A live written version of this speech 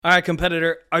All right,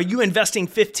 competitor, are you investing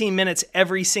 15 minutes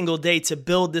every single day to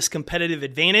build this competitive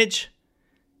advantage?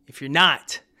 If you're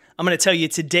not, I'm going to tell you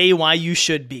today why you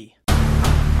should be.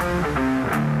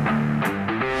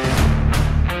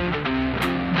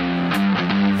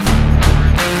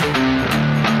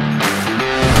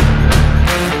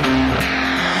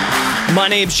 My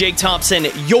name's Jake Thompson,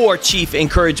 your Chief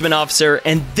Encouragement Officer,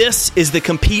 and this is the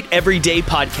Compete Everyday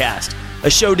Podcast,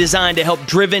 a show designed to help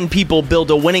driven people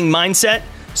build a winning mindset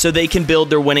so they can build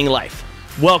their winning life.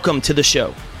 Welcome to the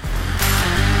show.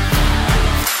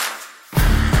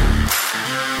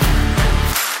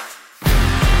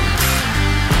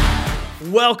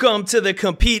 Welcome to the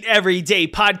Compete Everyday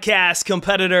Podcast,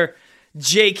 competitor.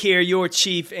 Jake here, your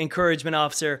Chief Encouragement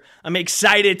Officer. I'm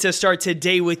excited to start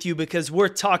today with you because we're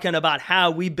talking about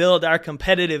how we build our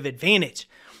competitive advantage.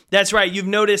 That's right, you've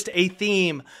noticed a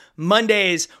theme.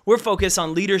 Mondays, we're focused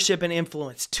on leadership and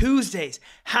influence. Tuesdays,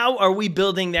 how are we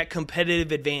building that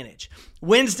competitive advantage?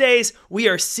 Wednesdays, we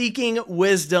are seeking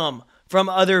wisdom from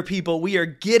other people. We are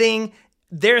getting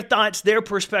their thoughts, their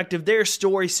perspective, their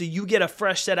story, so you get a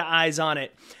fresh set of eyes on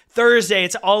it. Thursday,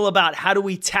 it's all about how do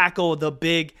we tackle the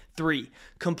big three: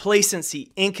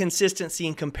 complacency, inconsistency,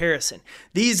 and comparison.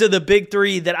 These are the big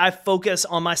three that I focus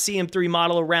on my CM3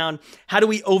 model around. How do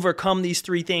we overcome these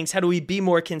three things? How do we be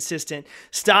more consistent?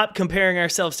 Stop comparing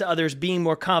ourselves to others, being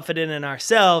more confident in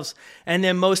ourselves. And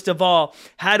then most of all,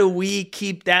 how do we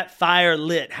keep that fire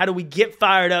lit? How do we get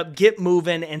fired up, get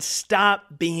moving, and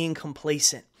stop being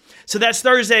complacent? So that's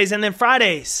Thursdays. And then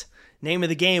Fridays, name of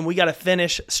the game, we got to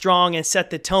finish strong and set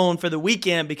the tone for the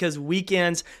weekend because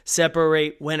weekends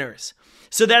separate winners.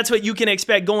 So that's what you can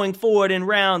expect going forward in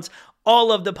rounds.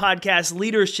 All of the podcast: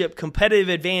 leadership, competitive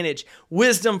advantage,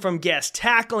 wisdom from guests,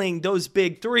 tackling those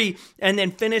big three, and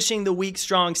then finishing the week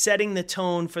strong, setting the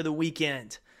tone for the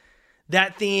weekend.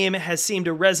 That theme has seemed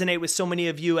to resonate with so many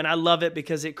of you, and I love it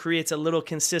because it creates a little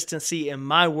consistency in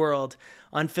my world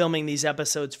on filming these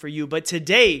episodes for you. But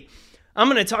today, I'm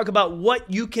going to talk about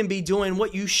what you can be doing,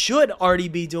 what you should already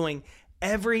be doing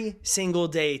every single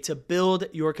day to build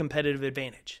your competitive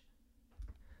advantage.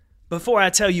 Before I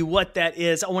tell you what that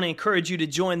is, I want to encourage you to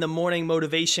join the Morning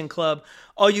Motivation Club.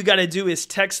 All you got to do is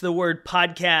text the word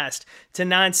podcast to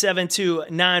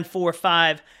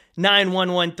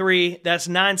 972-945-9113. That's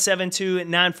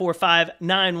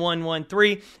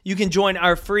 972-945-9113. You can join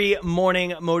our free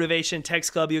Morning Motivation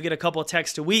Text Club. You'll get a couple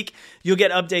texts a week. You'll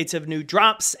get updates of new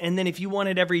drops. And then if you want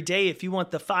it every day, if you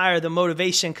want the fire, the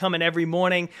motivation coming every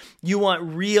morning, you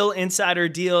want real insider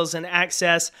deals and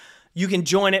access, you can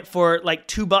join it for like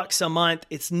 $2 a month.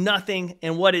 It's nothing.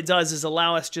 And what it does is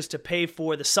allow us just to pay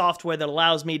for the software that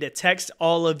allows me to text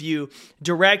all of you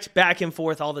direct back and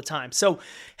forth all the time. So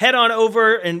head on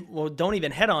over and, well, don't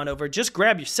even head on over. Just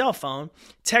grab your cell phone,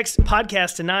 text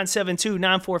podcast to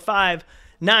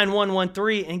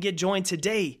 972-945-9113 and get joined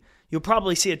today. You'll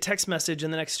probably see a text message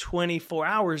in the next 24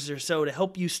 hours or so to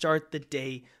help you start the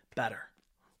day better.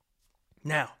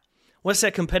 Now, what's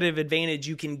that competitive advantage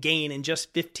you can gain in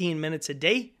just 15 minutes a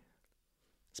day?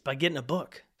 It's by getting a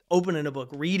book, opening a book,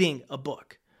 reading a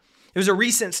book. There was a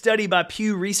recent study by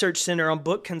Pew Research Center on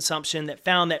book consumption that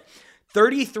found that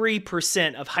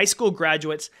 33% of high school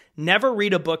graduates never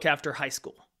read a book after high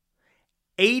school.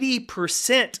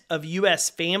 80% of U.S.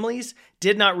 families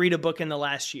did not read a book in the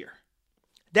last year.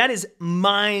 That is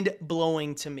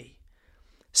mind-blowing to me.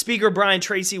 Speaker Brian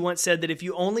Tracy once said that if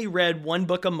you only read one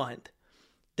book a month,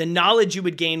 the knowledge you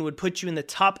would gain would put you in the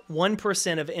top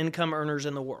 1% of income earners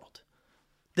in the world.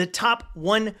 The top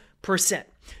 1%.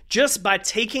 Just by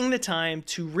taking the time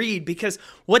to read, because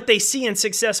what they see in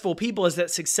successful people is that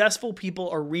successful people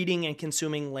are reading and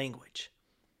consuming language.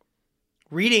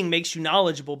 Reading makes you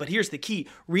knowledgeable, but here's the key.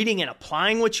 Reading and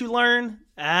applying what you learn,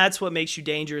 that's what makes you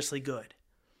dangerously good.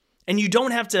 And you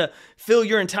don't have to fill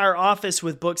your entire office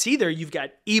with books either. You've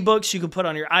got ebooks you can put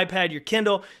on your iPad, your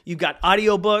Kindle. You've got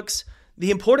audiobooks. The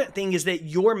important thing is that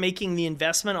you're making the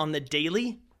investment on the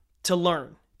daily to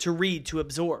learn, to read, to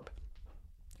absorb.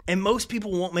 And most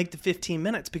people won't make the 15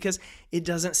 minutes because it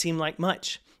doesn't seem like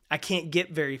much. I can't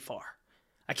get very far.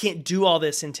 I can't do all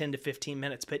this in 10 to 15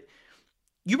 minutes, but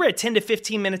you read 10 to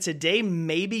 15 minutes a day,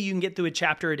 maybe you can get through a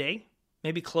chapter a day,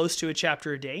 maybe close to a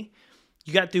chapter a day.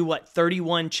 You got through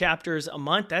 31 chapters a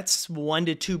month? That's 1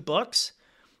 to 2 books.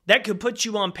 That could put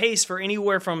you on pace for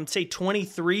anywhere from, say,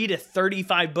 23 to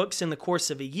 35 books in the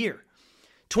course of a year.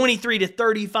 23 to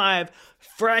 35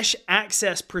 fresh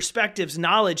access, perspectives,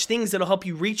 knowledge, things that'll help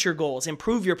you reach your goals,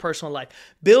 improve your personal life,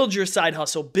 build your side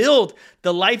hustle, build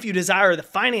the life you desire, the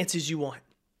finances you want.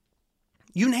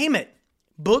 You name it.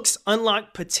 Books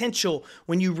unlock potential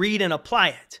when you read and apply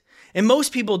it. And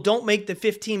most people don't make the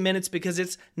 15 minutes because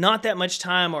it's not that much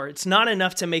time or it's not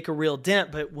enough to make a real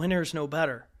dent, but winners know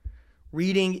better.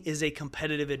 Reading is a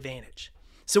competitive advantage.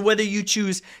 So whether you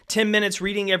choose 10 minutes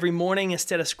reading every morning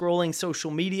instead of scrolling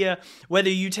social media, whether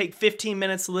you take 15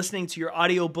 minutes listening to your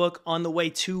audiobook on the way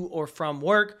to or from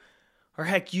work, or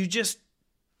heck, you just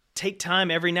take time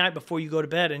every night before you go to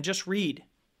bed and just read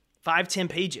 5-10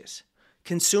 pages.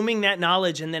 Consuming that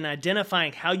knowledge and then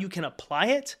identifying how you can apply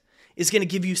it is going to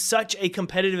give you such a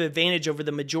competitive advantage over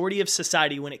the majority of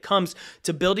society when it comes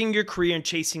to building your career and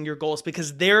chasing your goals,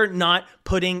 because they're not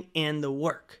putting in the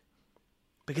work,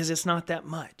 because it's not that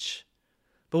much.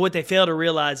 But what they fail to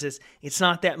realize is it's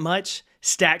not that much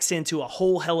stacks into a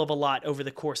whole hell of a lot over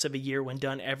the course of a year when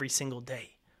done every single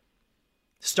day.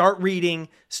 Start reading,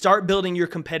 start building your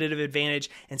competitive advantage,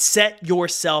 and set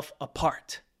yourself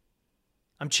apart.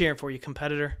 I'm cheering for you,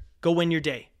 competitor. Go win your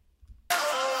day.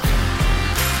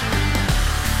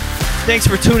 Thanks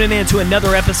for tuning in to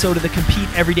another episode of the Compete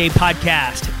Everyday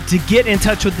podcast. To get in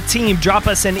touch with the team, drop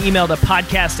us an email to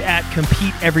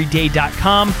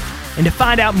podcast@competeeveryday.com. And to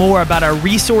find out more about our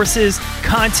resources,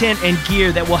 content, and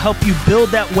gear that will help you build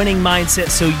that winning mindset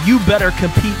so you better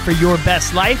compete for your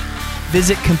best life,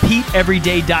 visit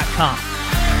CompeteEveryday.com.